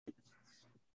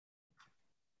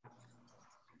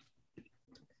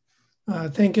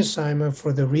Thank you, Simon,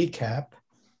 for the recap.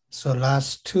 So,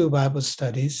 last two Bible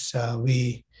studies,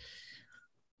 we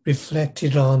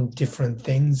reflected on different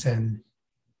things. And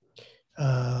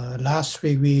last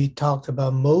week, we talked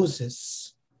about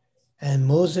Moses and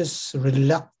Moses'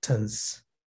 reluctance.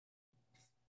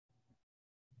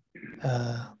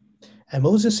 And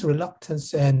Moses'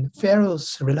 reluctance and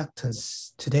Pharaoh's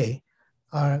reluctance today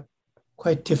are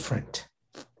quite different.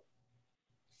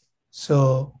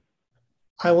 So,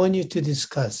 I want you to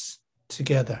discuss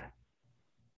together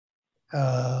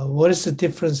what is the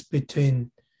difference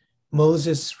between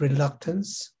Moses'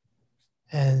 reluctance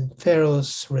and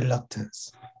Pharaoh's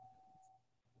reluctance.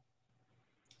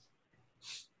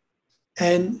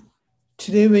 And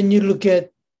today, when you look at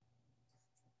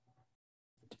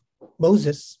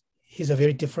Moses, he's a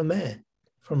very different man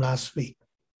from last week.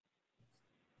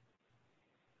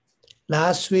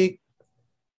 Last week,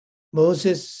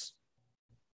 Moses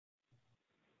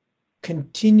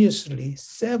continuously,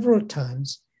 several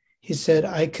times, he said,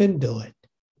 I can do it.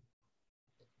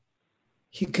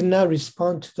 He could not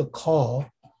respond to the call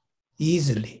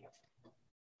easily.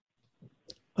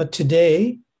 But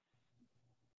today,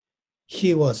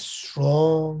 he was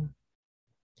strong,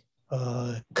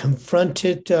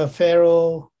 confronted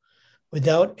Pharaoh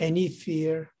without any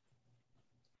fear.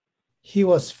 He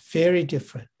was very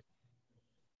different.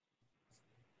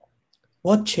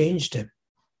 What changed him?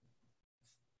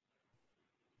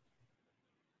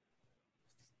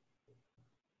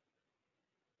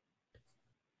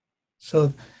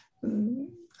 So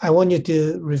I want you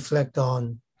to reflect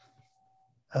on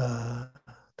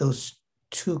those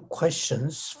two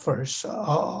questions first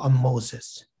on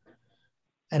Moses.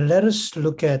 And let us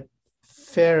look at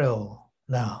Pharaoh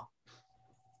now.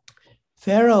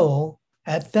 Pharaoh,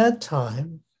 at that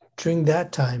time, during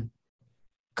that time,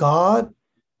 God,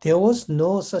 there was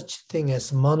no such thing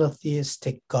as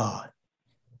monotheistic God,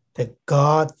 the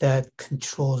God that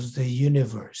controls the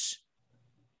universe,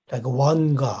 like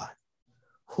one God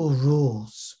who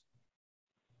rules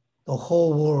the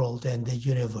whole world and the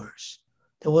universe.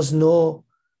 There was no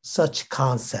such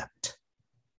concept.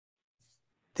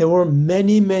 There were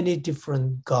many, many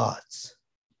different gods.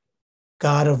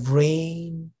 God of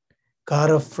rain, God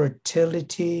of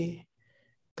fertility,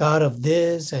 God of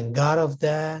this and God of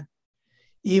that.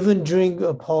 Even during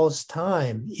Paul's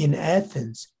time in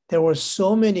Athens, there were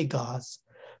so many gods,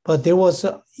 but there was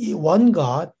one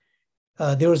God,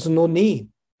 there was no name,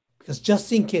 because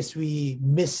just in case we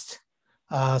missed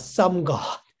some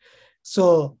God.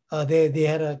 So they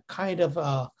had a kind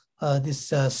of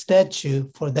this statue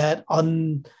for that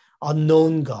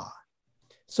unknown God.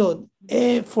 So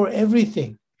for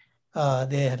everything,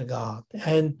 they had a God.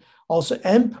 And also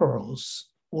emperors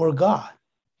were God.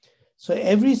 So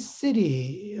every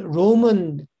city,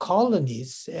 Roman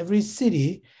colonies, every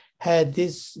city had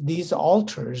these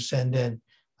altars and then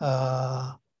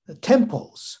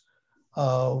temples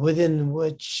within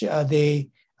which they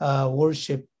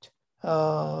worshipped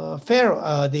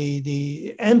Pharaoh,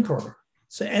 the emperor.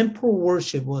 So emperor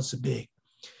worship was big.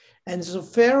 And so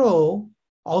Pharaoh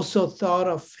also thought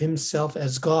of himself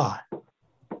as God.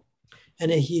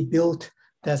 And then he built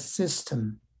that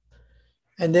system.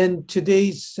 And then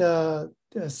today's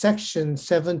section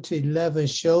 7 to 11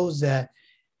 shows that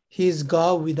he is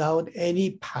God without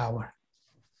any power,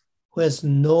 who has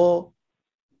no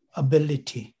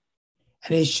ability.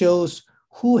 And it shows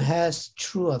who has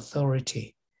true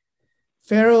authority.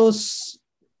 Pharaoh's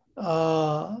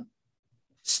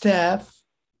staff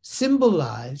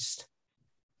symbolized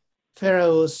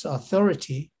Pharaoh's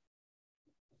authority,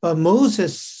 but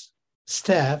Moses'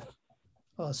 staff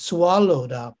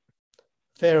swallowed up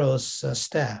Pharaoh's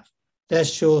staff. That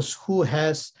shows who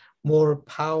has more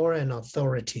power and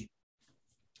authority.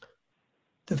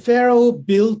 The Pharaoh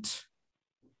built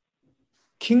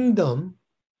kingdom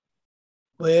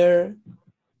where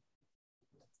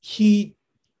he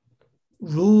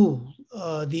ruled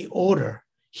the order.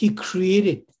 He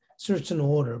created certain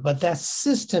order, but that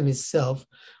system itself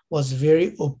was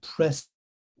very oppressive.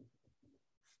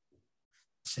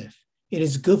 It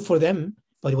is good for them,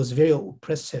 but it was very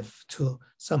oppressive to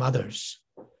some others.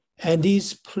 And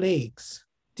these plagues,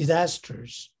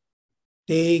 disasters,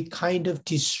 they kind of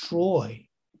destroy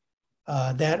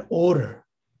that order,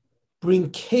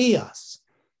 bring chaos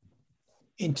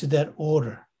into that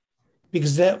order,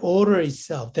 because that order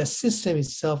itself, that system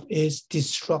itself is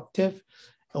destructive,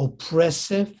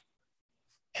 oppressive,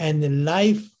 and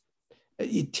life,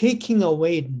 taking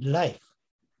away life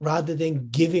rather than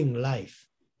giving life.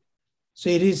 So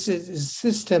it is a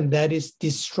system that is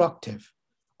destructive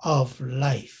of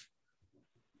life.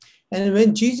 And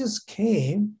when Jesus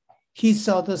came, he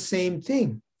saw the same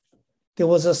thing. There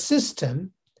was a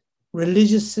system,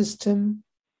 religious system,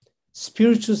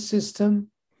 spiritual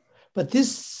system, but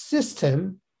this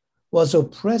system was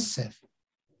oppressive.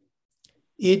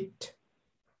 It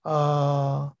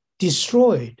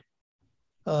destroyed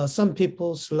some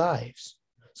people's lives.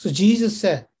 So Jesus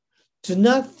said, do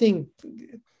not think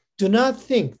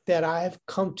that I have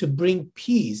come to bring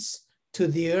peace to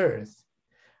the earth.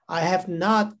 I have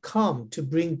not come to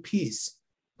bring peace,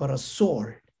 but a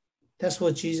sword. That's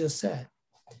what Jesus said,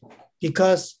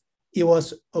 because it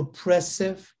was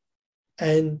oppressive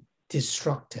and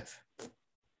destructive.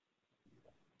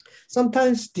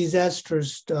 Sometimes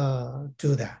disasters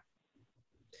do that.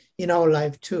 In our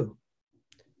life too,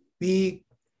 we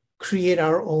create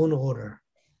our own order.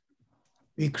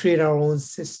 We create our own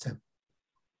system.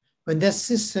 When that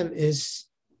system is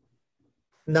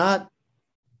not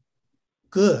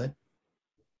good,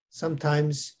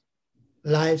 sometimes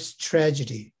life's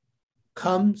tragedy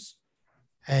comes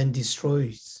and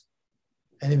destroys.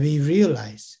 And we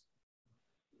realize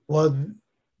what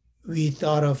we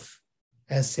thought of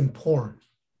as important.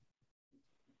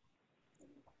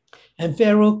 And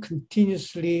Pharaoh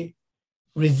continuously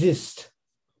resists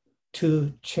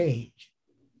to change.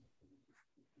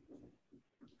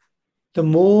 The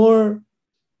more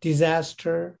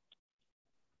disaster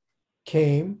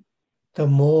came, the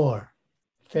more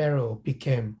Pharaoh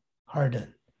became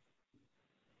hardened.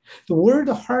 The word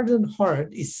hardened heart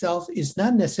itself is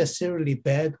not necessarily a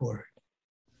bad word.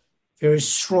 Very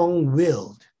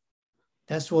strong-willed.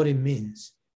 That's what it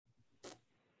means.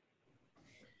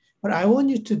 But I want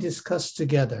you to discuss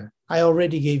together. I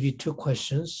already gave you 2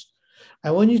 questions.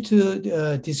 I want you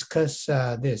to discuss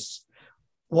this.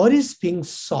 What is being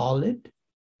solid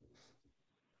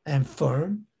and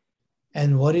firm,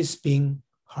 and what is being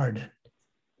hardened?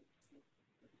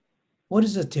 What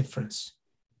is the difference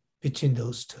between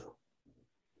those two?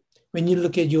 When you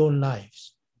look at your own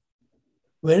lives,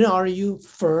 when are you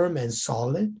firm and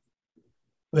solid?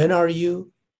 When are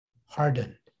you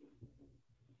hardened,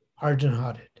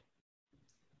 hardened-hearted?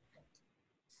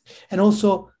 And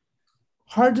also,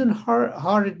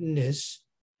 hardened-heartedness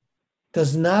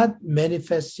does not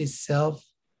manifest itself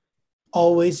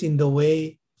always in the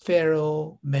way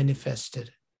Pharaoh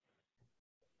manifested.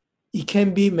 It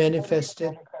can be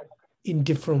manifested in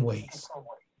different ways.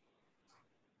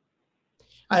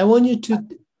 I want you to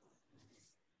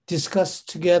discuss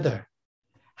together,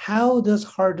 how does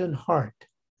hardened heart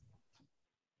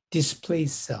display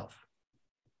itself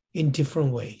in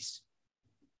different ways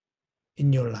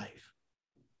in your life,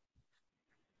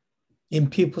 in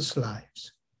people's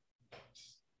lives?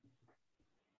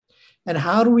 And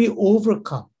how do we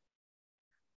overcome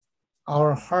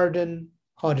our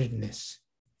hardened-heartedness?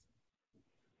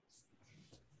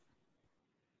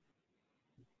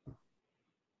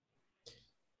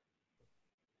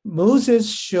 Moses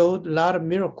showed a lot of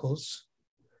miracles.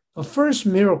 The first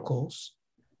miracles,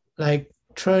 like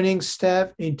turning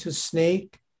staff into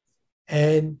snake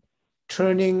and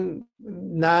turning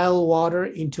Nile water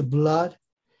into blood,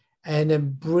 and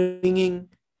then bringing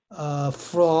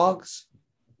frogs.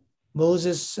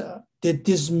 Moses did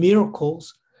these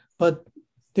miracles, but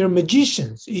they're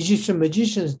magicians. Egyptian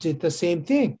magicians did the same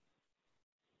thing.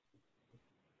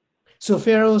 So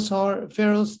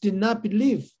Pharaohs did not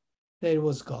believe that it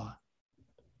was God.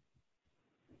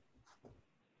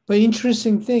 But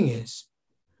interesting thing is,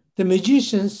 the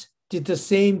magicians did the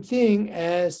same thing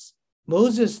as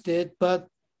Moses did, but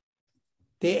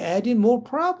they added more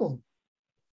problem.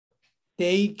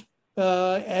 They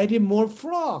added more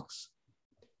frogs.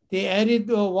 They added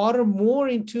water more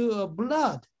into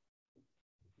blood.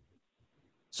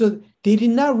 So they did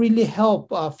not really help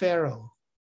Pharaoh.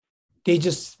 They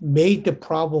just made the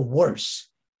problem worse.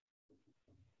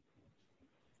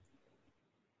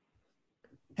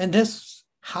 And that's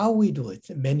how we do it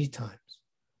many times.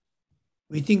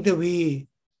 We think that we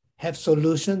have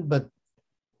solution, but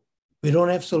we don't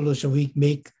have solution. We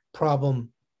make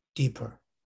problem deeper.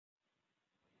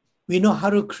 We know how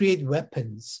to create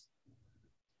weapons,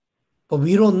 but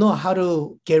we don't know how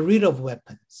to get rid of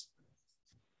weapons.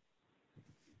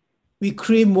 We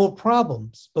create more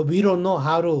problems, but we don't know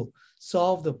how to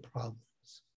solve the problems.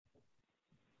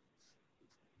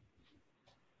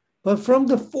 But from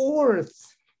the 4th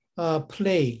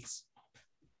plagues,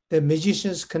 the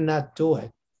magicians cannot do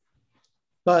it.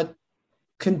 But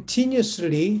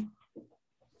continuously,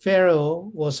 Pharaoh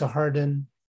was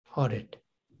hardened-hearted.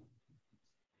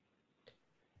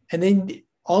 And then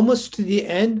almost to the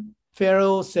end,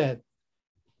 Pharaoh said,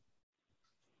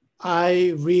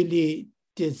 I really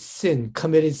did sin,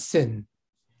 committed sin,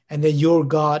 and that your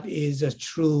God is a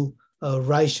true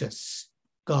righteous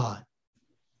God.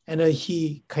 and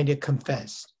he kind of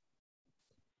confessed.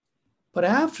 But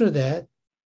after that,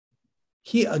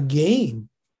 he again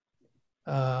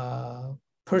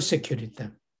persecuted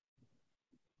them.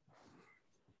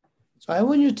 So I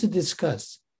want you to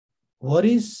discuss, what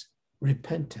is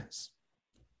repentance?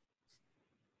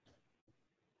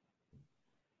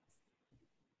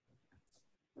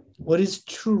 What is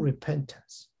true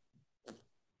repentance?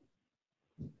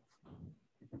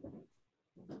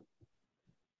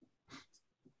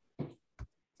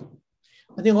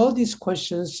 I think all these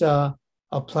questions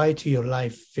apply to your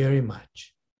life very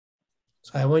much.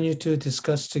 So I want you to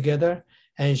discuss together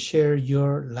and share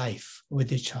your life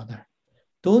with each other.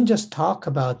 Don't just talk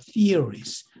about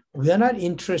theories. We are not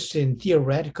interested in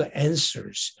theoretical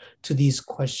answers to these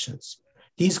questions.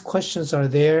 These questions are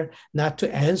there not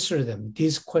to answer them.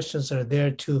 These questions are there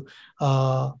to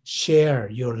share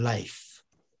your life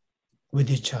with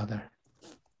each other.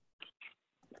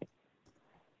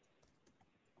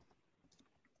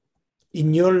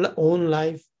 In your own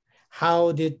life,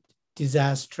 how did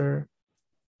disaster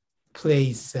play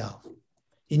itself?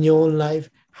 In your own life,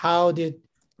 how did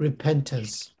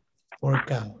repentance work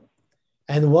out?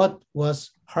 And what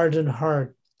was hardened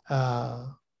heart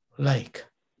like?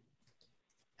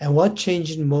 And what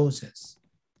changed in Moses?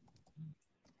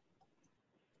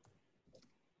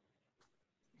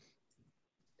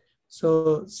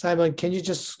 So Simon, can you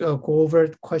just go over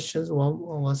questions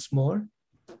once more?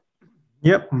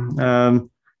 Yep.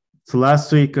 So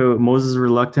last week, Moses'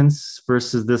 reluctance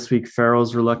versus this week,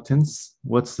 Pharaoh's reluctance.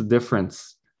 What's the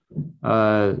difference?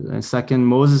 And second,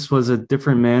 Moses was a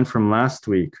different man from last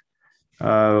week.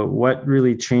 What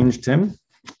really changed him?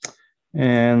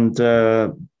 And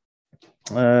so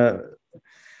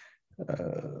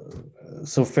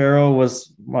Pharaoh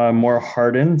was more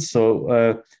hardened.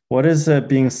 So what is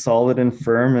being solid and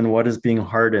firm, and what is being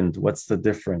hardened? What's the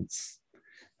difference?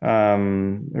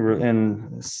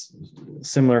 And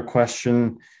similar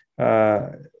question,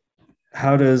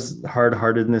 how does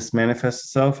hard-heartedness manifest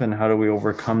itself, and how do we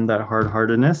overcome that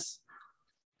hard-heartedness?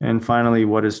 And finally,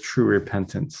 what is true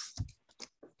repentance?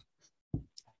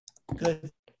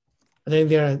 Good. I think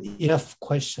there are enough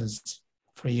questions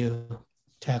for you to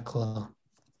tackle.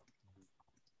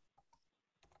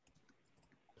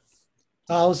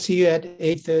 I'll see you at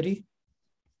 8:30.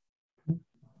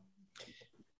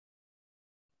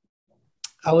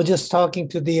 I was just talking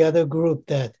to the other group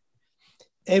that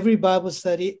every Bible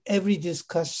study, every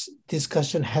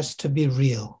discussion has to be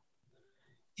real.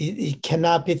 It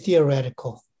cannot be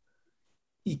theoretical.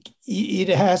 It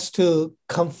has to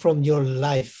come from your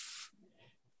life.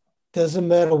 Doesn't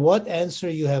matter what answer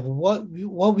you have. What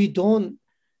we don't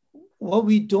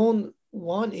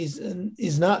want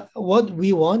is not what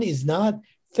we want is not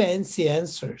fancy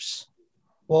answers.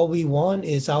 What we want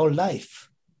is our life.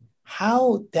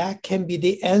 How that can be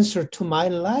the answer to my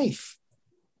life.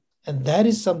 And that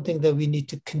is something that we need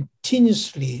to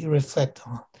continuously reflect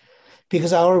on,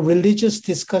 because our religious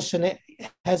discussion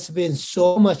has been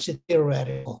so much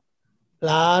theoretical, a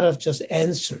lot of just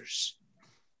answers.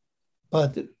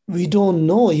 But we don't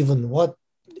know even what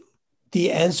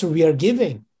the answer we are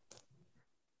giving.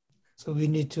 So we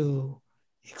need to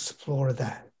explore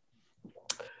that.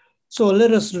 So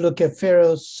let us look at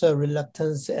Pharaoh's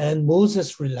reluctance and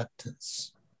Moses'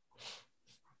 reluctance.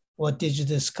 What did you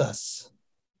discuss?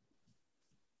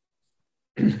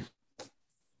 You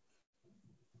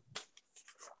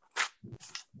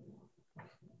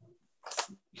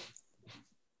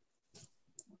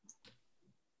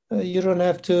don't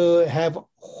have to have a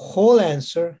whole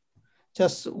answer,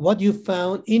 just what you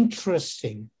found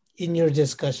interesting in your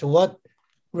discussion, what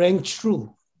rang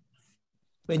true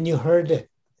when you heard it.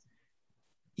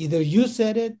 Either you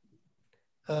said it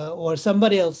or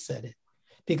somebody else said it.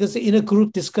 Because in a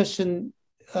group discussion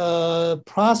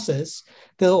process,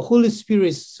 the Holy Spirit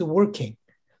is working.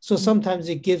 So sometimes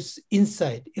it gives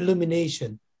insight,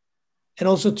 illumination, and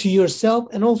also to yourself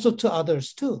and also to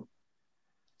others too.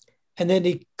 And then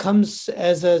it comes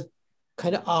as a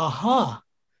kind of aha,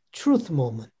 truth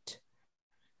moment.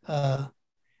 And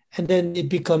then it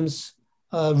becomes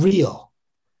real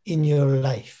in your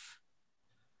life.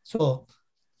 So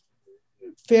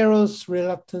Pharaoh's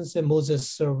reluctance and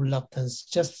Moses' reluctance,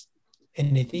 just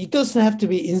anything. It doesn't have to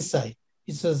be insight.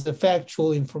 It's just the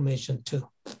factual information too.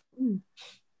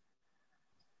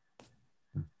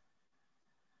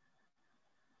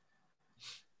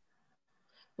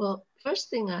 Well, first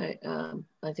thing I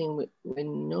think we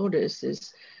notice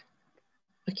is,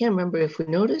 I can't remember if we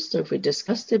noticed or if we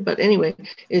discussed it, but anyway,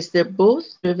 is they're both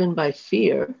driven by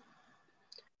fear.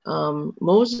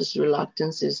 Moses'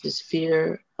 reluctance is his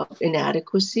fear of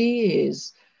inadequacy,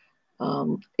 his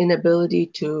inability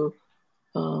to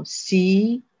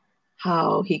see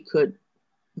how he could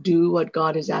do what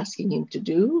God is asking him to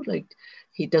do. Like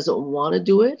he doesn't want to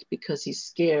do it because he's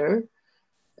scared.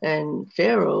 And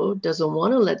Pharaoh doesn't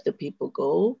want to let the people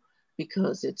go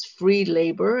because it's free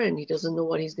labor and he doesn't know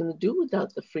what he's going to do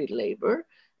without the free labor.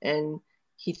 And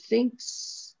he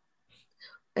thinks,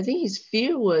 I think his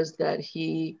fear was that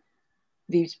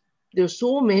there's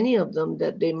so many of them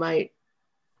that they might,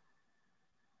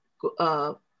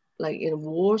 like in a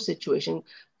war situation,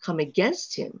 come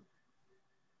against him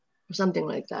or something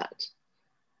like that.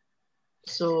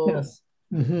 So Yes.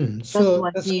 Mm-hmm. that's So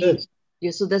what that's good.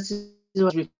 yeah, so that's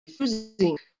what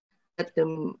refusing to let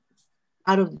them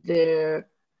out of their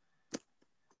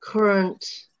current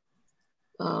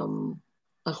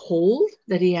a hold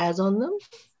that he has on them.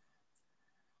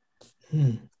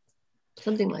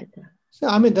 Something like that. So,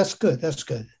 I mean, that's good. That's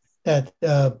good. That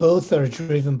both are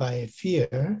driven by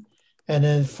fear. And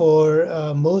then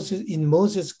for Moses, in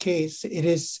Moses' case, it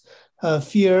is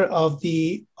fear of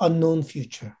the unknown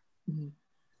future.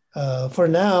 Mm-hmm. For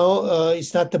now,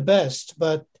 it's not the best,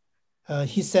 but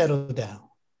he settled down.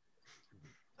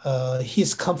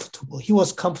 He's comfortable. He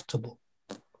was comfortable.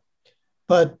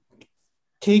 But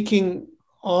taking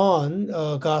on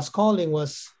God's calling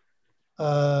was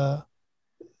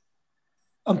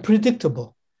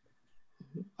unpredictable.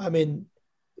 I mean,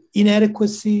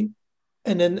 inadequacy.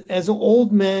 And then as an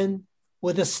old man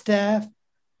with a staff,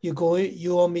 you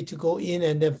want me to go in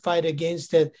and then fight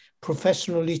against that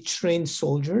professionally trained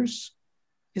soldiers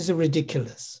is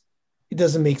ridiculous. It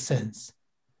doesn't make sense.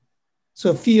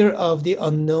 So fear of the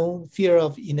unknown, fear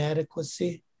of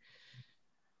inadequacy.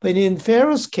 But in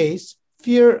Pharaoh's case,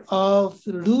 fear of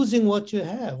losing what you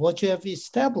have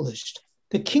established,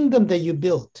 the kingdom that you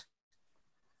built.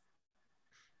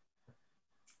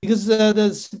 Because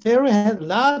the Pharaoh had a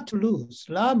lot to lose,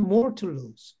 a lot more to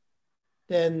lose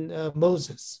than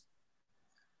Moses.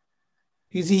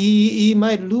 Because he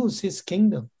might lose his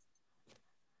kingdom.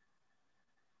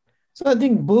 So I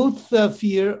think both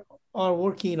fear are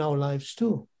working in our lives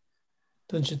too,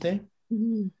 don't you think?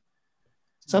 Mm-hmm.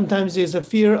 Sometimes there's a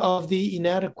fear of the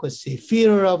inadequacy,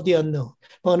 fear of the unknown.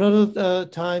 But another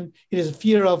time, it is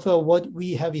fear of what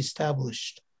we have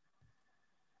established.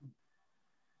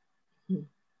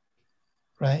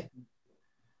 Right?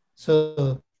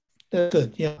 So that's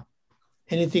good, yeah.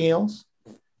 Anything else?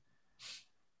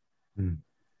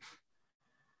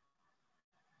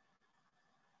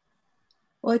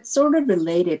 Well, it's sort of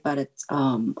related, but it's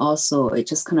also, it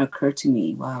just kind of occurred to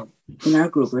me, wow, in our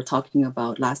group, we're talking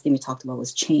about, last thing we talked about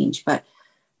was change, but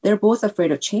they're both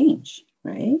afraid of change,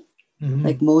 right? Mm-hmm.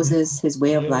 Like Moses, his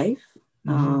way of life,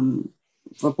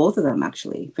 for both of them,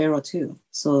 actually, Pharaoh too.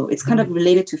 So it's kind of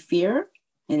related to fear,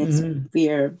 and it's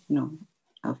fear,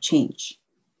 of change.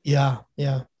 Yeah.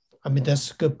 I mean, that's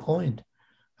a good point.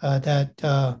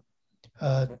 That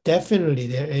definitely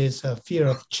there is a fear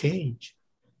of change.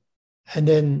 And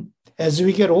then as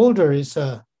we get older,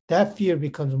 that fear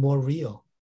becomes more real.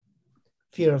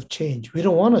 Fear of change. We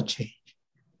don't want to change.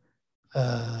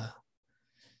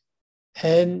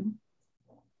 And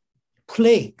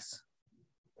plagues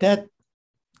that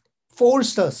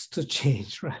forced us to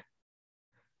change, right?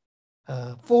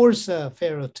 Force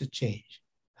Pharaoh to change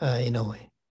in a way.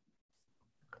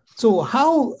 So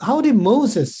how did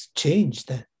Moses change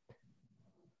that?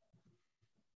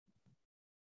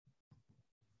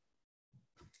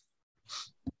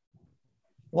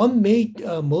 What made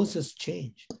Moses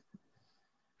change? It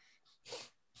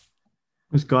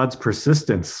was God's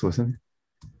persistence, wasn't it?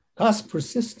 God's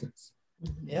persistence.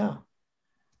 Yeah.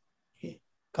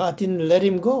 God didn't let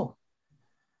him go.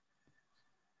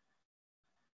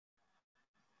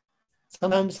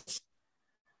 Sometimes,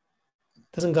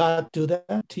 doesn't God do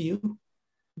that to you?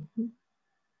 Mm-hmm.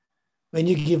 When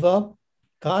you give up,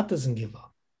 God doesn't give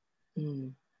up.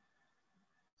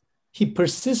 He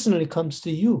persistently comes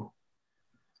to you.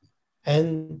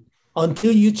 And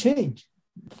until you change.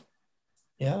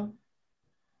 Yeah.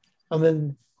 I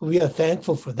mean, we are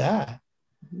thankful for that.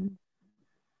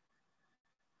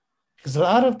 Because a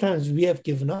lot of times we have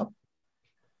given up.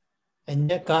 And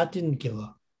yet God didn't give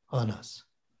up on us.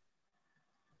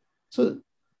 So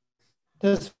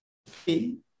that's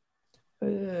very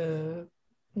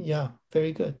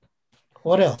good.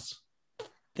 What else?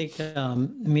 I think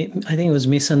it was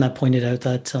Mason that pointed out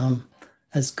that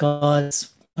as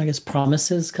God's, I guess,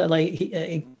 promises, like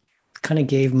he kind of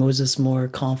gave Moses more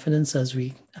confidence as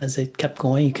it kept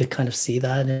going. You could kind of see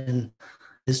that in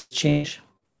his change.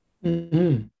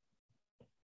 Mm-hmm.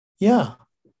 Yeah,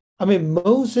 I mean,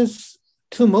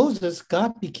 to Moses,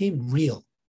 God became real.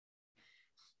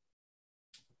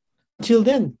 until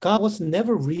then, God was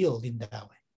never real in that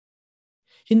way.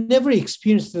 He never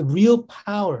experienced the real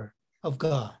power of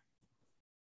God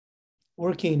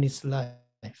working in his life.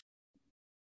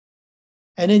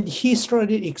 And then he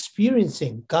started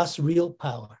experiencing God's real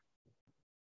power.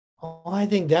 Oh, I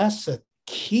think that's a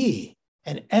key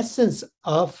and essence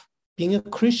of being a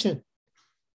Christian.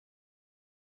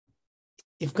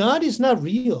 If God is not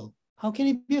real, how can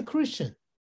he be a Christian?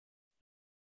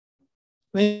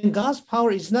 When God's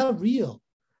power is not real,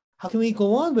 how can we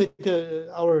go on with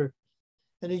our,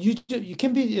 and you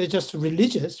can be just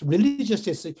religious. Religious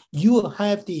is you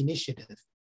have the initiative.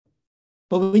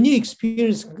 But when you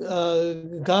experience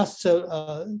God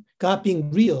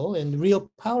being real and the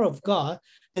real power of God,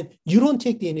 and you don't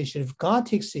take the initiative, God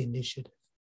takes the initiative.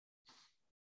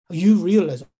 You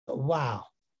realize, wow,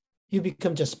 you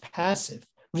become just passive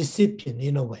recipient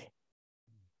in a way.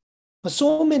 But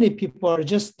so many people are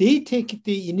just, they take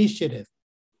the initiative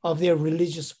of their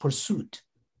religious pursuit.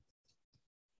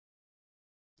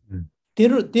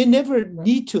 They never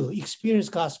need to experience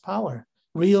God's power,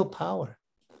 real power.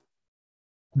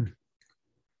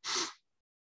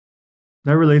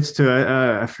 That relates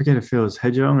to, I forget if it was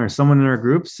Hejong or someone in our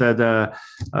group said,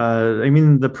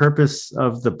 the purpose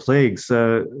of the plagues,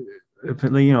 God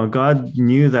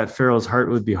knew that Pharaoh's heart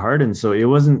would be hardened. So it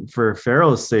wasn't for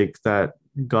Pharaoh's sake that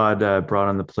God brought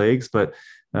on the plagues, but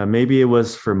maybe it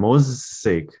was for Moses'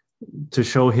 sake, to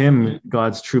show him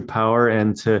God's true power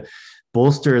and to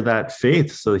bolster that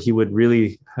faith so that he would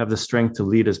really have the strength to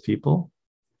lead his people.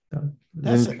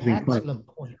 That's an excellent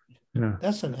point. Yeah.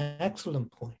 That's an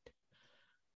excellent point.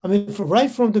 I mean, right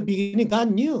from the beginning,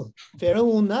 God knew Pharaoh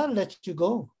will not let you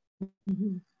go.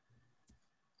 Mm-hmm.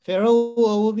 Pharaoh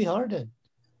will be hardened.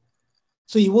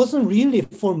 So it wasn't really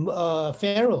for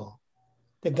Pharaoh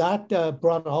that God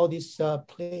brought all these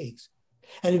plagues.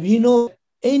 And we know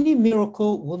any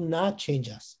miracle will not change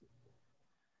us.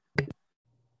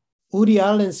 Woody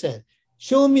Allen said,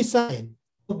 show me sign,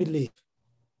 I'll believe.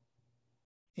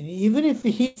 And even if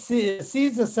he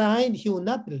sees a sign, he will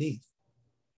not believe.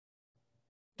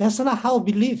 That's not how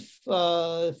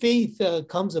faith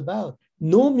comes about.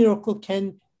 No miracle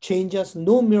can change us.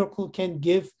 No miracle can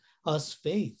give us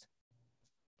faith.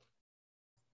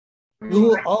 We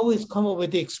will always come up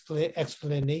with the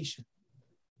explanation.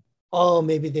 Oh,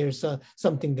 maybe there's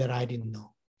something that I didn't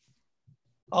know.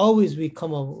 Always we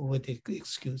come up with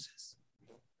excuses.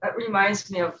 That reminds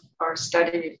me of our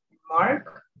study in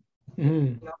Mark.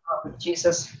 Mm-hmm. How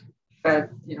Jesus fed,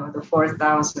 the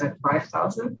 4,000 and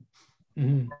 5,000.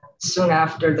 Mm-hmm. Soon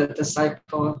after, the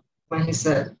disciple, when he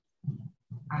said,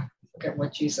 I forget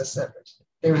what Jesus said,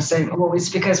 they were saying, oh, it's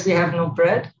because we have no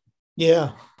bread.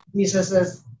 Yeah. Jesus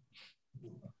says,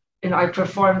 I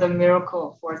performed a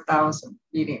miracle, 4,000,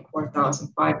 feeding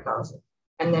 4,000, 5,000.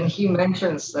 And then he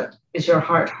mentions that, is your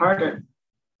heart hardened?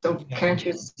 So can't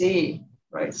you see,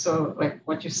 right? So like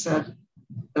what you said,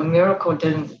 the miracle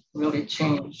didn't really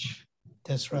change.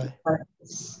 That's right.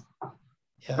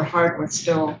 Their heart was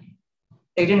still,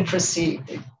 they didn't perceive.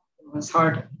 It was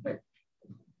hard.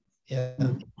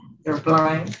 They're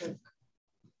blind.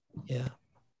 Yeah.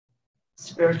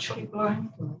 Spiritually blind.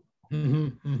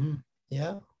 Mm-hmm. Mm-hmm.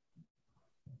 Yeah.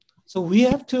 So we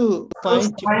have to find.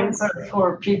 Those signs are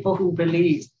for people who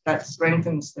believe. That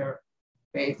strengthens their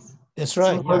faith. That's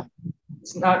right. So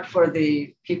it's not for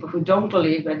the people who don't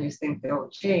believe and you think they'll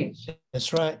change.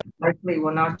 That's right. Likely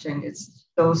will not change. It's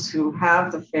those who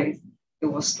have the faith. It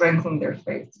will strengthen their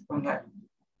faith from that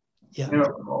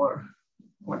miracle or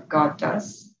what God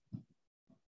does.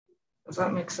 Does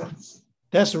that make sense?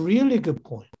 That's a really good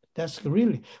point. That's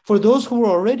really, for those who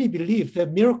already believe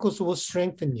that miracles will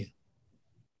strengthen you.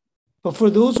 But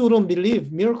for those who don't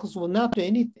believe, miracles will not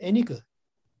do any good.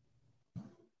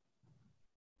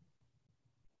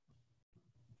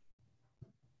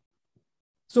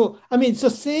 So, I mean, it's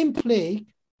the same plague,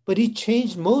 but it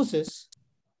changed Moses,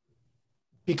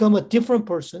 become a different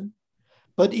person,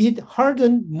 but it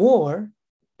hardened more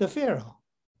the Pharaoh.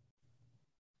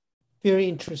 Very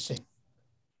interesting.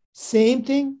 Same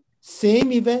thing,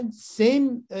 same event,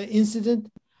 same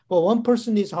incident, but one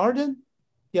person is hardened,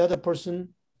 the other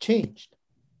person changed.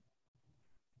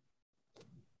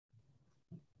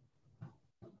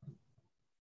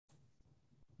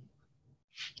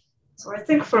 So I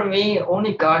think for me,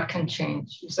 only God can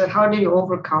change. You said, how do you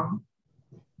overcome?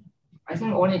 I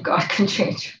think only God can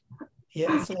change.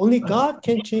 Yes, only God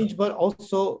can change, but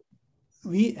also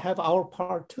we have our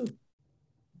part too.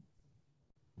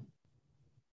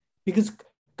 Because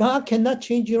God cannot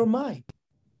change your mind.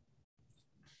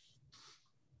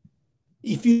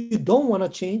 If you don't want to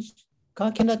change,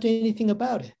 God cannot do anything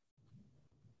about it.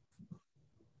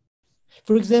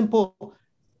 For example,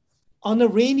 on a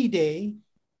rainy day,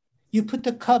 you put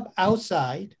the cup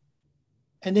outside,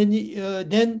 and then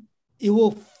it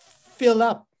will fill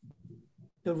up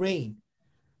the rain.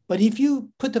 But if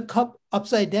you put the cup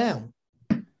upside down,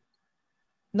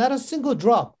 not a single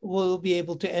drop will be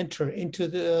able to enter into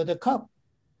the cup.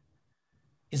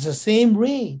 It's the same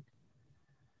rain.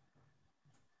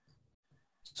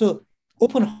 So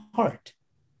open heart.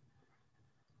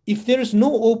 If there is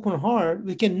no open heart,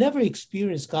 we can never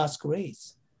experience God's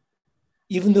grace,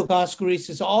 even though God's grace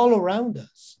is all around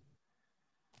us.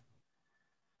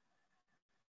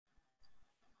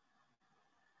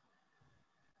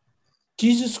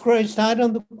 Jesus Christ died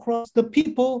on the cross. The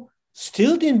people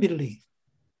still didn't believe.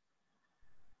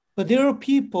 But there are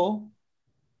people,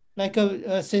 like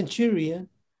a centurion,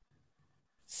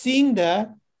 seeing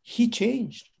that he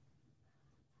changed.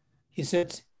 He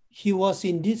said he was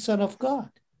indeed Son of God.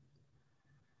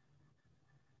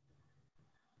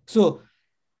 So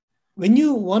when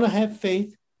you want to have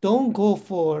faith, don't go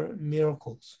for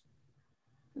miracles.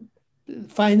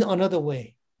 Find another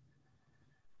way.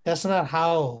 That's not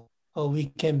how we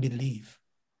can believe.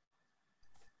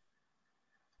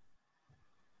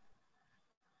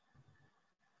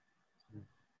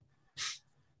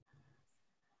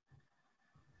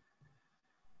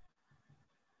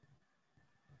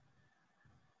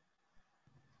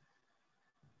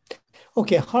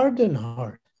 Okay, hardened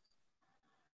heart.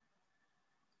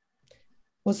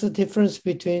 What's the difference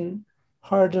between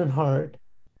hardened heart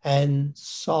and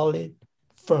solid,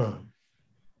 firm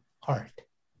heart?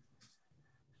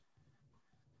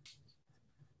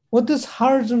 What does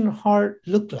hardened heart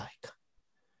look like?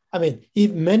 I mean,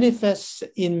 it manifests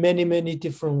in many, many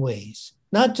different ways,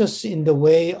 not just in the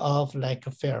way of like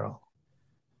a Pharaoh,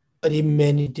 but in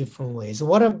many different ways.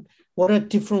 What are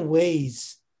different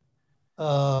ways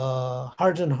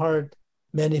hardened heart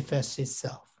manifests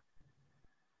itself?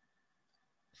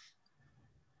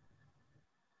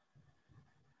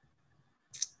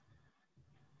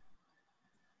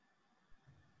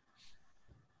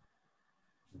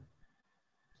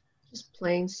 Just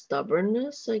plain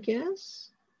stubbornness, I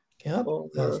guess. Yeah,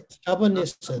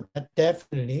 stubbornness is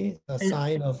definitely a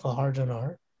sign of a hardened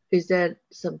heart. Is that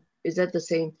the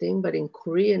same thing? But in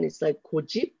Korean, it's like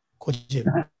고집. 고집,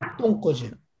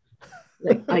 똥고집.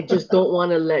 Like I just don't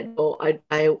want to let go. I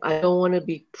don't want to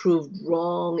be proved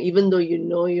wrong, even though you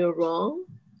know you're wrong,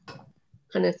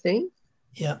 kind of thing.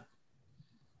 Yeah.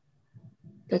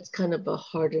 That's kind of a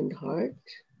hardened heart.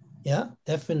 Yeah,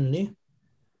 definitely.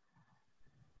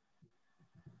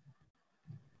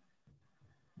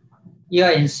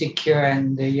 You're insecure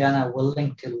and you're not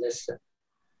willing to listen.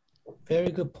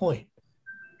 Very good point.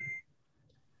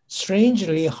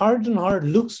 Strangely, hardened heart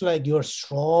looks like you're a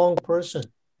strong person,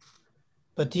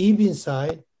 but deep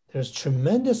inside, there's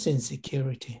tremendous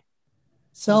insecurity,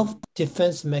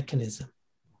 self-defense mechanism.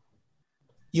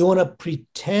 You want to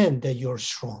pretend that you're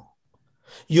strong.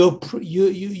 You want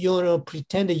to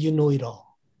pretend that you know it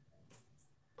all.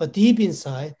 But deep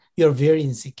inside, you're very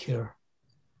insecure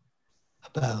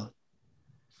about.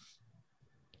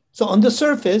 So on the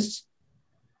surface,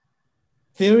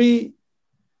 very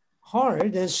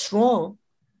hard and strong,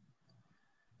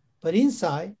 but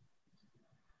inside,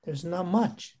 there's not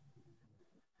much.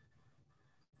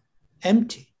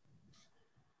 Empty.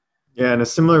 Yeah, in a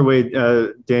similar way,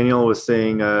 Daniel was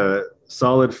saying,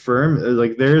 solid, firm,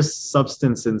 like there's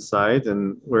substance inside,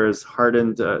 and whereas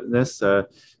hardenedness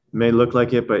may look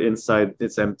like it, but inside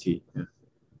it's empty.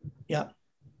 Yeah.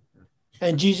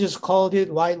 And Jesus called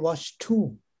it whitewashed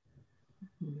tomb.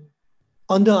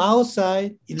 On the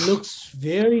outside, it looks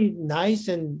very nice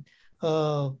and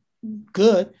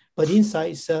good, but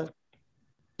inside it's a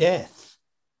death,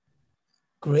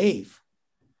 grave.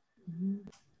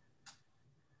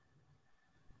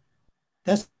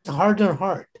 That's the hardened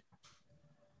heart.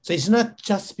 So it's not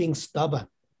just being stubborn,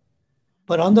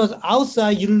 but on the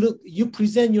outside, you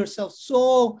present yourself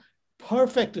so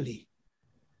perfectly.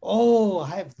 Oh,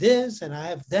 I have this and I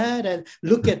have that, and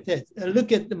look at that.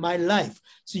 Look at my life.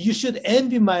 So you should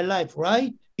envy my life,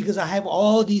 right? Because I have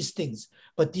all these things.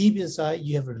 But deep inside,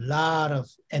 you have a lot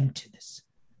of emptiness.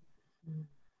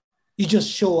 You just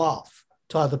show off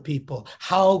to other people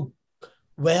how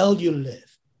well you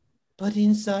live. But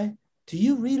inside, do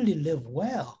you really live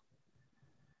well?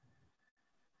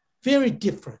 Very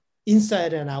different,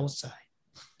 inside and outside.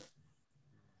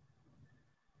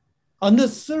 On the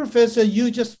surface, you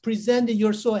just presented,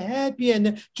 you're so happy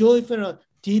and joyful.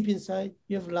 Deep inside,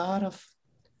 you have a lot of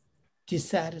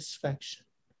dissatisfaction.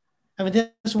 I mean,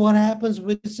 that's what happens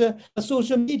with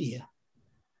social media.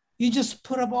 You just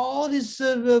put up all these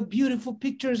beautiful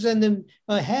pictures and then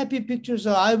happy pictures.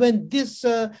 I went this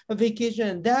vacation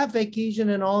and that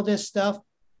vacation and all this stuff.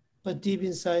 But deep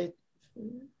inside,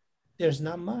 there's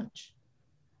not much.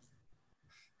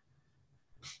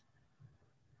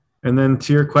 And then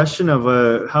to your question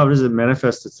of how does it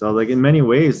manifest itself? Like in many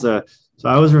ways. So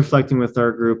I was reflecting with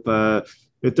our group.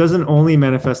 It doesn't only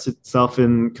manifest itself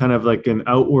in kind of like an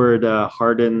outward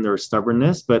hardened or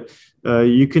stubbornness, but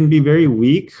you can be very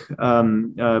weak,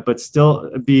 but still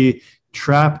be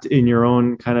trapped in your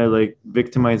own kind of like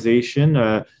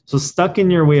victimization. So stuck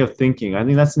in your way of thinking. I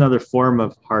think that's another form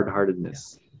of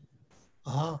hard-heartedness.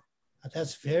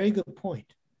 That's a very good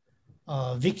point.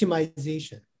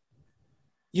 Victimization.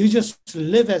 You just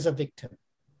live as a victim.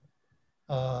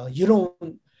 You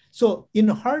don't. So in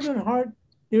hardened heart,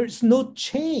 there's no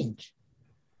change.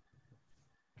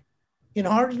 In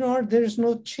hardened heart, there's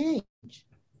no change.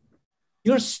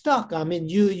 You're stuck. I mean,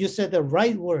 you said the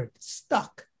right word,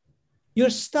 stuck. You're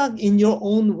stuck in your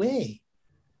own way.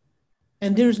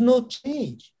 And there's no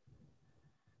change,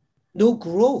 no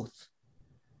growth.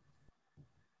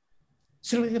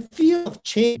 So the fear of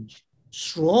change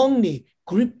strongly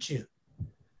gripped you.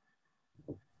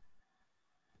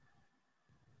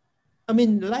 I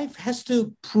mean, life has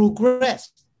to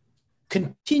progress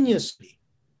continuously,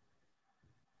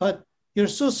 but you're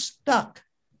so stuck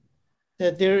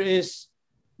that there is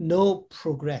no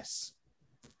progress.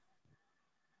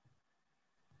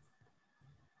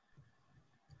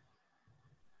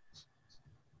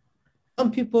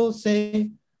 Some people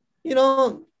say,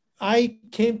 I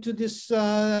came to this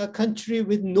country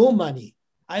with no money.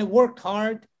 I worked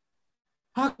hard.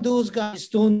 How those guys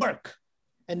don't work?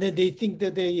 And then they think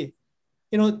that they,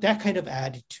 that kind of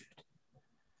attitude.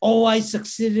 Oh, I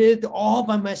succeeded all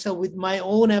by myself with my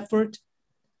own effort.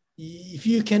 If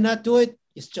you cannot do it,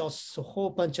 it's just a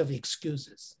whole bunch of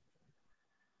excuses.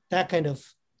 That kind of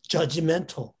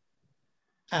judgmental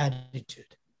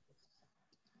attitude.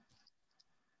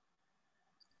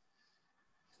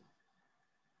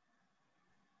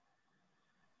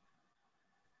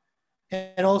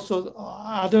 And also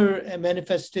other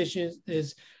manifestations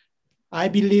is, I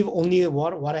believe only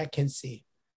what I can see.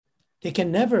 They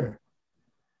can never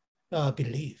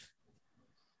believe.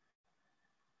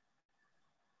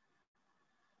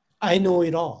 I know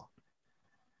it all.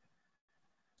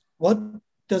 What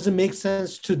doesn't make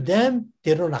sense to them,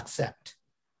 they don't accept.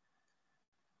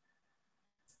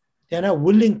 They're not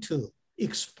willing to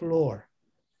explore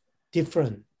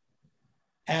different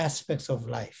aspects of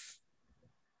life.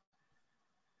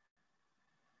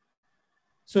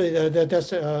 So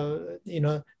that's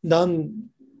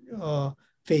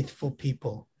non-faithful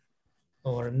people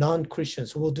or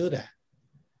non-Christians who will do that.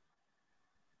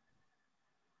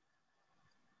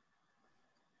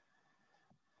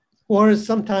 Or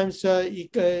sometimes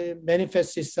it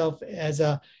manifests itself as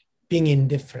being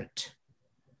indifferent.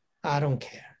 I don't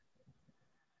care.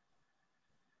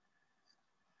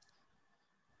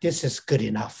 This is good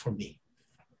enough for me.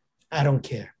 I don't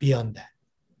care beyond that.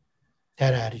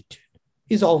 That attitude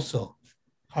is also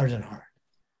hardened heart.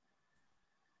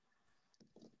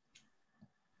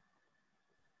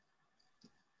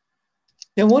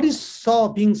 Then what is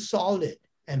being solid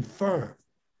and firm?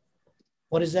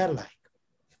 What is that like?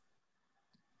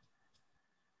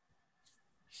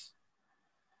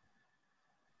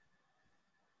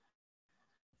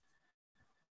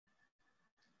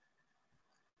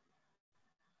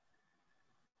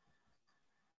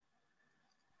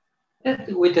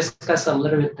 We discussed a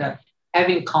little bit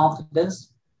having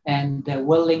confidence and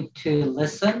willing to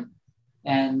listen,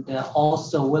 and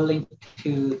also willing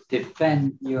to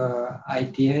defend your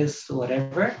ideas,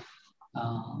 whatever,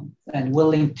 and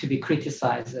willing to be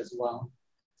criticized as well.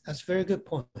 That's a very good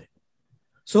point.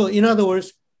 So in other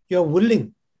words, you're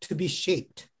willing to be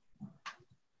shaped.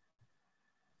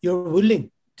 You're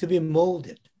willing to be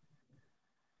molded.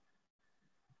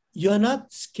 You're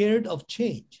not scared of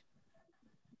change.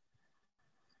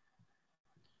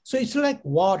 So it's like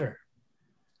water.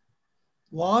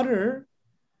 Water,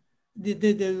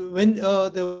 when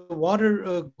the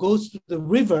water goes to the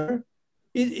river,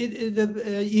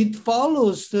 it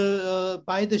follows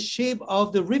by the shape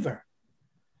of the river.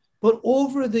 But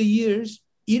over the years,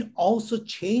 it also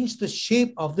changed the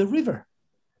shape of the river.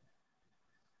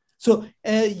 So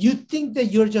you think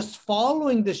that you're just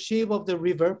following the shape of the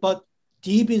river, but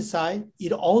deep inside,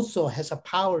 it also has a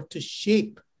power to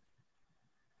shape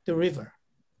the river.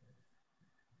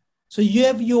 So you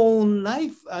have your own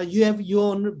life, you have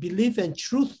your own belief and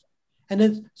truth. And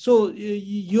then, so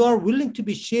you are willing to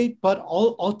be shaped, but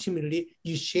ultimately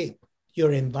you shape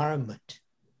your environment.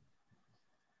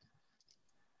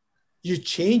 You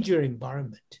change your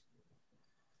environment.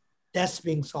 That's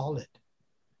being solid.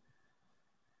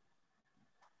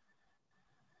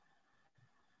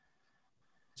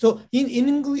 So in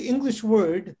English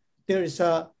word, there is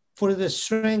for the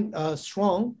strength,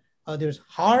 strong, there's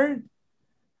hard,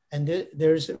 and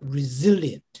there's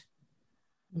resilient.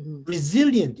 Mm-hmm.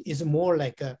 Resilient is more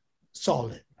like a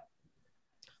solid.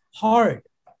 Hard,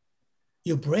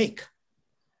 you break.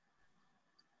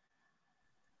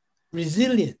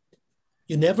 Resilient,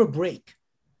 you never break.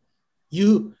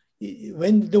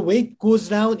 When the weight goes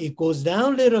down, it goes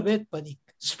down a little bit, but it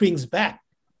springs back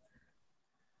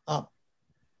up.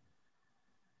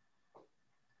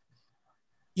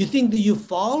 You think that you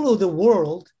follow the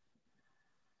world,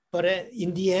 but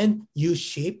in the end, you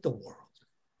shape the world.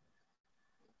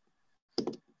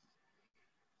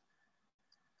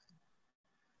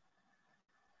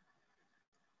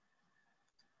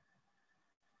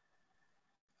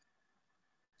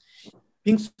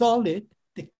 Being solid,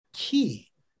 the key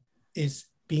is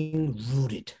being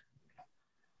rooted.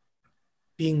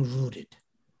 Being rooted.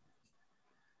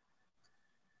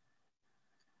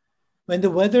 When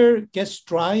the weather gets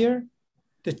drier,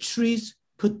 the trees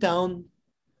put down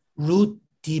root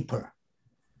deeper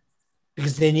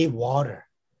because they need water.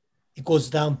 It goes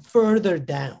down further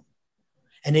down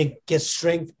and it gets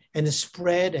strength and it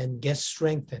spread and gets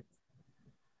strengthened.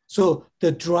 So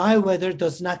the dry weather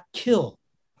does not kill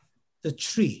the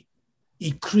tree.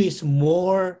 It creates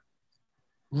more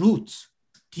roots,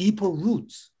 deeper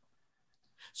roots.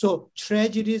 So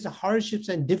tragedies, hardships,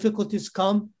 and difficulties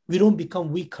come, we don't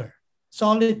become weaker.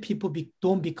 Solid people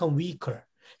don't become weaker.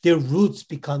 Their roots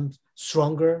become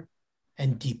stronger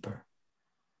and deeper.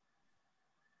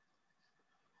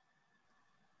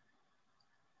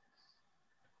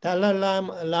 Dalai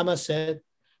Lama said,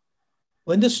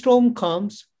 when the storm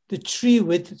comes, the tree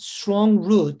with strong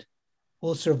root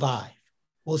will survive,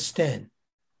 will stand.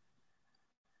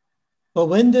 But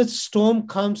when the storm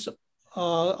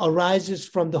arises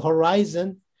from the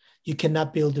horizon, you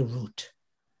cannot build a root.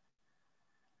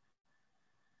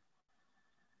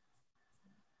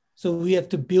 So we have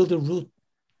to build a root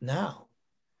now.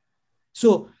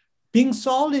 So being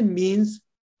solid means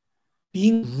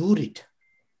being rooted.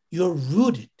 You're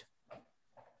rooted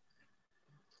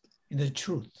in the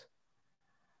truth,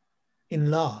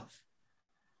 in love,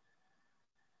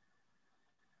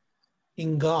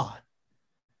 in God.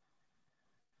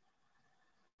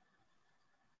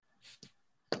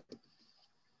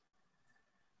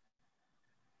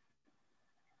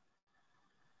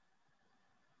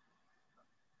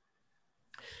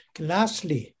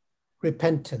 Lastly,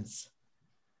 repentance.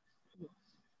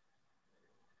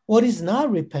 What is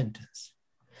not repentance?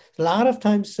 A lot of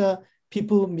times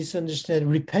people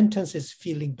misunderstand repentance is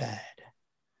feeling bad.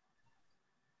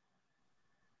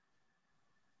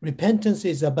 Repentance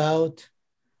is about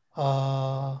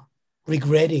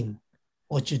regretting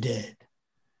what you did.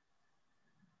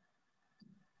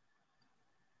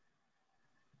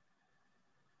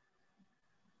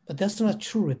 But that's not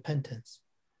true repentance.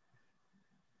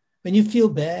 When you feel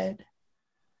bad,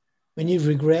 when you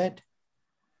regret,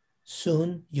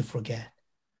 soon you forget.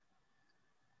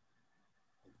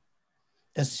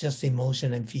 That's just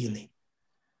emotion and feeling.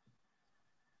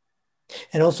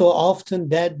 And also often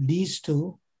that leads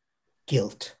to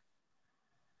guilt.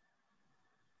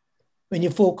 When you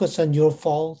focus on your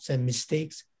faults and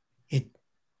mistakes, it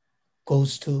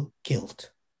goes to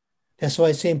guilt. That's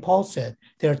why St. Paul said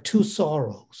there are two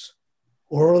sorrows,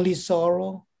 worldly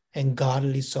sorrow and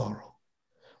godly sorrow.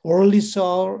 Worldly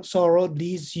sorrow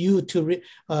leads you to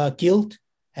guilt,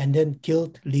 and then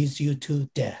guilt leads you to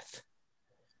death.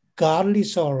 Godly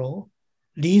sorrow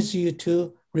leads you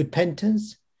to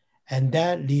repentance, and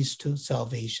that leads to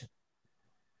salvation.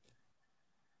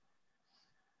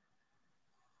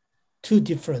 Two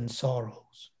different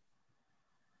sorrows.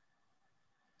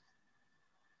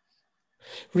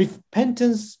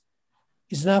 Repentance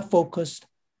is not focused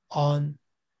on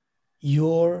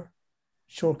your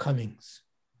shortcomings.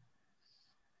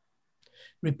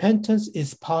 Repentance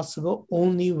is possible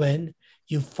only when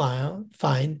you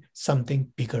find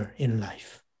something bigger in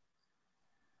life.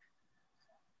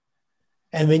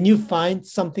 And when you find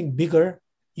something bigger,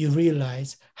 you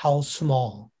realize how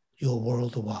small your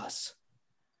world was.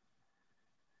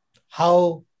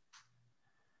 How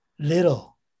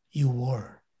little you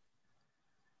were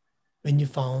when you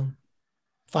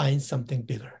find something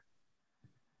bigger.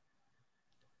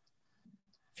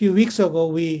 A few weeks ago,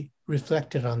 we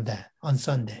reflected on that on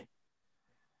Sunday.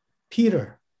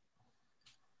 Peter,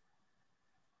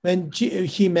 when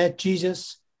he met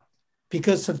Jesus,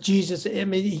 because of Jesus, I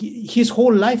mean, his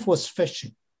whole life was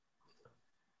fishing.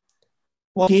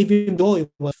 what gave him joy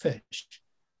was fish.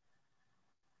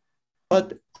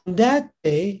 But on that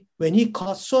day, when he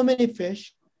caught so many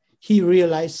fish, he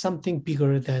realized something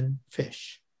bigger than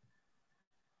fish.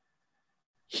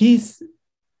 He's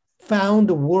found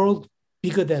the world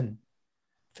bigger than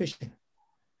fishing.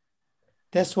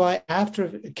 That's why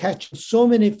after catching so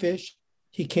many fish,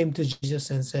 he came to Jesus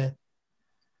and said,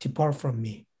 "Depart from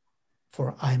me,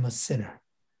 for I'm a sinner."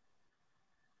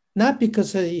 Not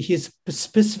because of his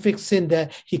specific sin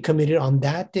that he committed on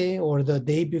that day or the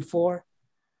day before.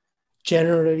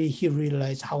 Generally, he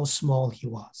realized how small he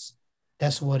was.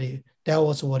 That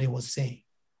was what he was saying.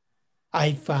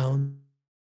 I found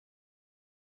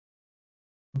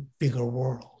a bigger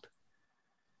world.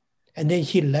 And then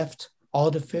he left all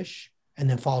the fish and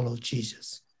then followed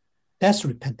Jesus. That's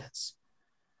repentance.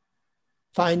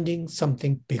 Finding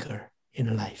something bigger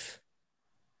in life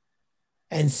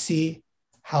and see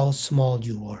how small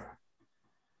you were.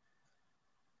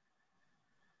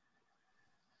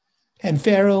 And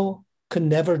Pharaoh could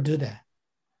never do that.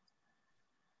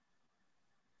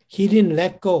 He didn't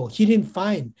let go. He didn't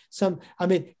find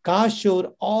God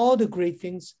showed all the great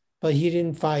things, but he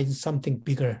didn't find something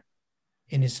bigger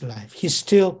in his life. He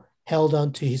still held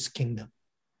on to his kingdom.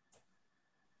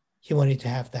 He wanted to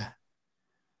have that.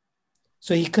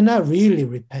 So he could not really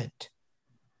repent.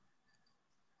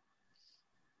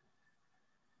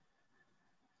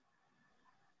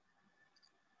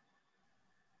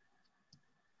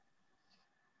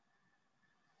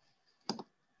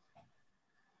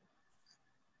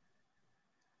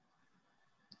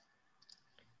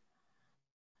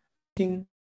 Anything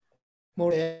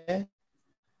more to add?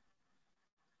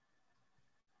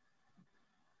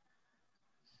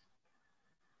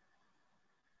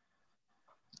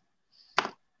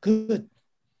 Good.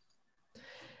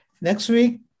 Next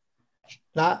week,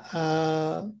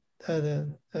 the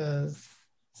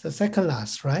second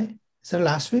last, right? Is it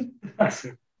last week? It's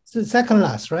the second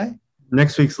last, right?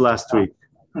 Next week's last week.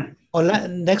 Or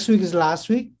next week is last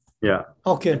week? Yeah.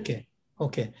 Okay.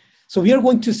 So we are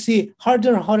going to see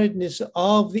hard-heartedness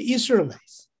of the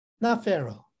Israelites, not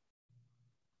Pharaoh.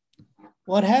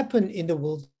 What happened in the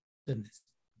wilderness?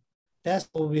 That's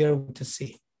what we are going to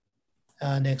see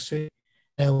next week.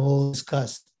 And we'll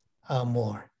discuss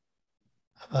more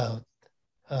about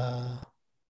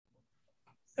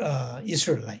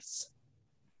Israelites.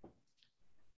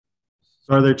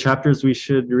 So are there chapters we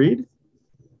should read?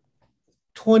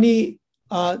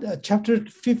 Chapter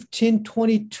 15,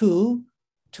 22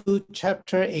 to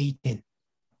chapter 18.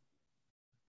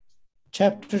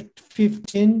 Chapter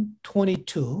 15,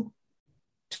 22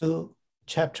 to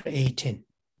chapter 18.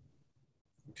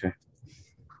 Okay.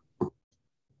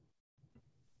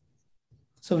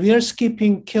 So we are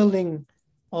skipping killing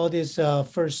all these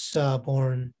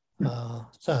firstborn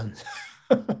sons.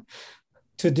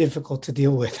 Too difficult to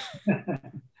deal with.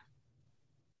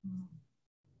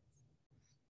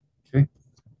 Okay.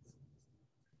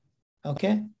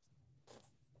 Okay.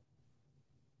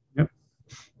 Yep.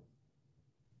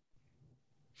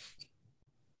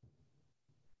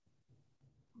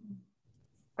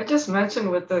 I just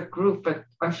mentioned with the group, but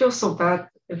I feel so bad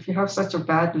if you have such a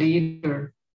bad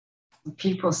leader,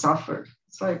 people suffer.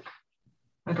 It's like,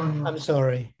 I don't know. I'm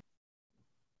sorry.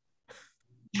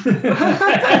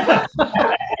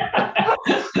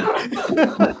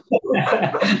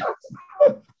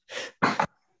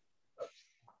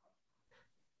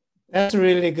 That's a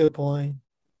really good point.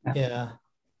 Yeah.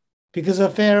 Because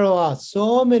of Pharaoh,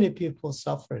 so many people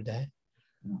suffered.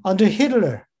 Under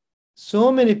Hitler,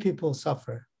 so many people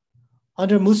suffered.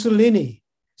 Under Mussolini,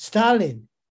 Stalin,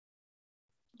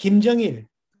 Kim Jong-il,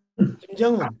 Kim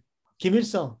Jong-un, Kim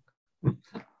Il-sung.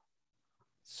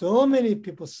 So many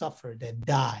people suffered and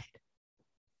died.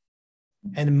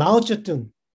 And Mao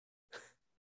Zedong.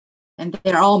 And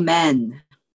they're all men.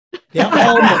 They're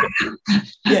all men.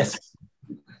 Yes.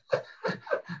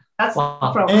 That's Wow.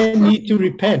 the problem. And need to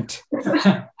repent.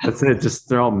 That's it. Just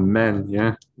they're all men.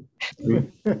 Yeah.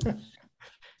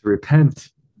 Repent.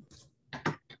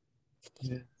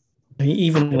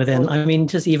 Even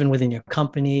within your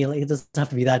company, like it doesn't have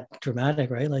to be that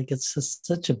dramatic, right? Like it's just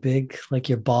such a big, like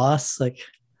your boss, like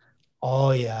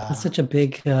Oh, yeah. it's such a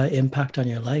big impact on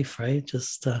your life, right?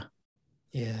 Just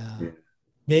Yeah.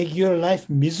 Make your life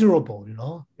miserable,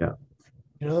 Yeah.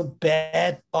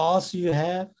 Bad boss you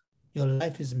have, your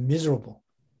life is miserable.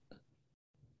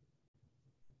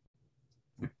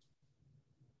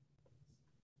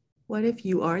 What if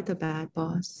you are the bad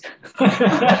boss?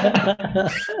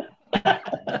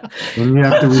 And you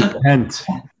have to repent.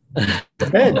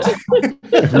 Repent.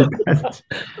 Repent.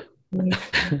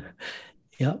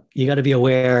 Yeah, you got to be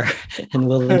aware and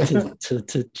willing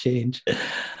to change.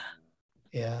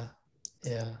 Yeah.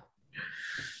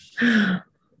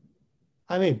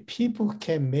 I mean, people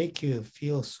can make you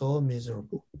feel so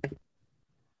miserable.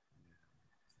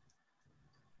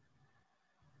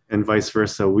 And vice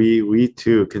versa. We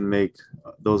too can make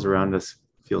those around us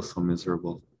feel so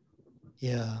miserable.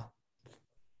 Yeah.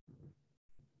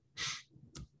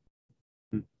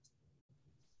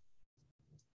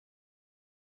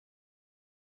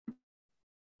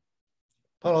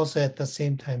 But also at the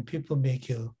same time, people make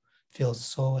you feel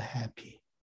so happy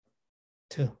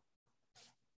too.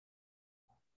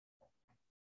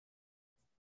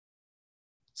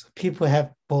 So people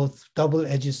have both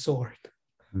double-edged sword.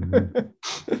 Mm-hmm.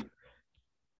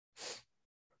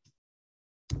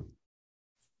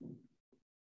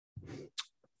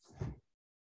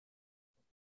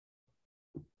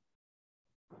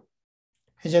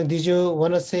 Hejang, did you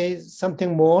want to say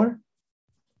something more?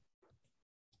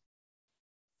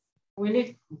 We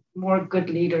need more good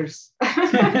leaders.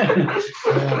 Yeah.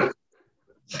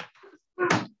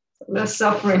 Less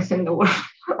suffering in the world.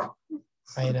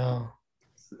 I know.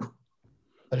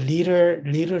 But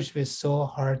leadership is so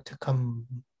hard to come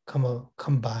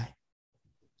by.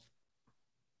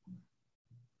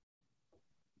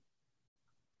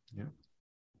 Yeah.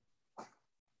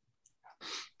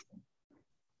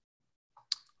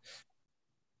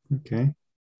 Okay.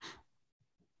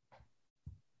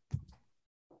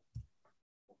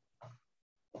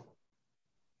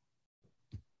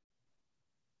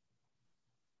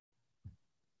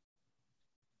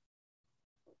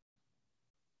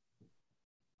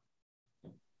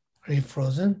 Are you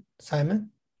frozen,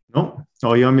 Simon? No.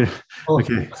 Oh, you want me to? Oh.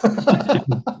 Okay.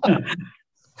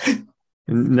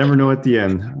 Never know at the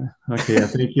end. Okay. Yeah,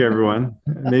 thank you, everyone.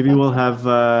 Maybe we'll have,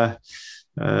 I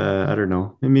don't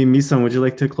know. Maybe Misan, would you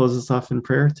like to close us off in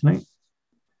prayer tonight?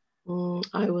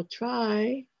 I will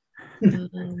try.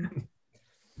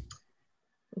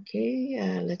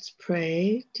 Okay, let's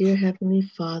pray. Dear Heavenly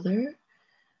Father,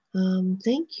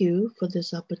 thank you for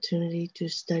this opportunity to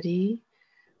study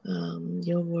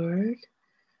your word.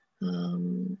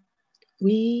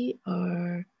 We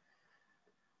are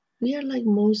like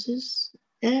Moses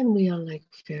and we are like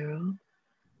Pharaoh.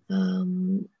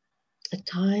 At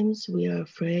times we are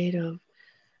afraid of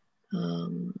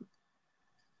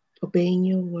obeying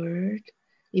your word,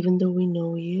 even though we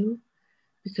know you,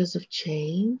 because of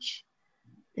change.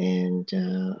 And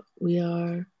we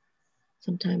are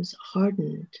sometimes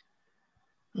hardened,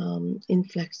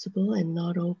 inflexible, and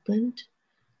not opened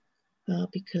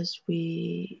because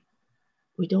we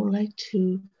don't like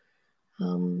to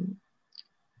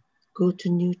go to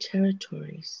new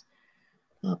territories.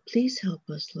 Please help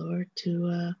us, Lord,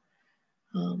 to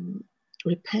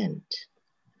repent,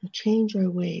 change our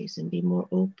ways, and be more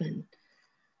open.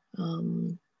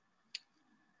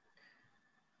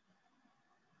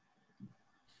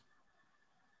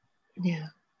 Yeah,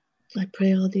 I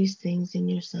pray all these things in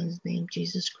your Son's name,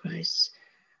 Jesus Christ,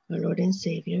 our Lord and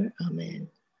Savior. Amen.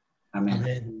 Amen.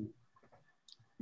 Amen.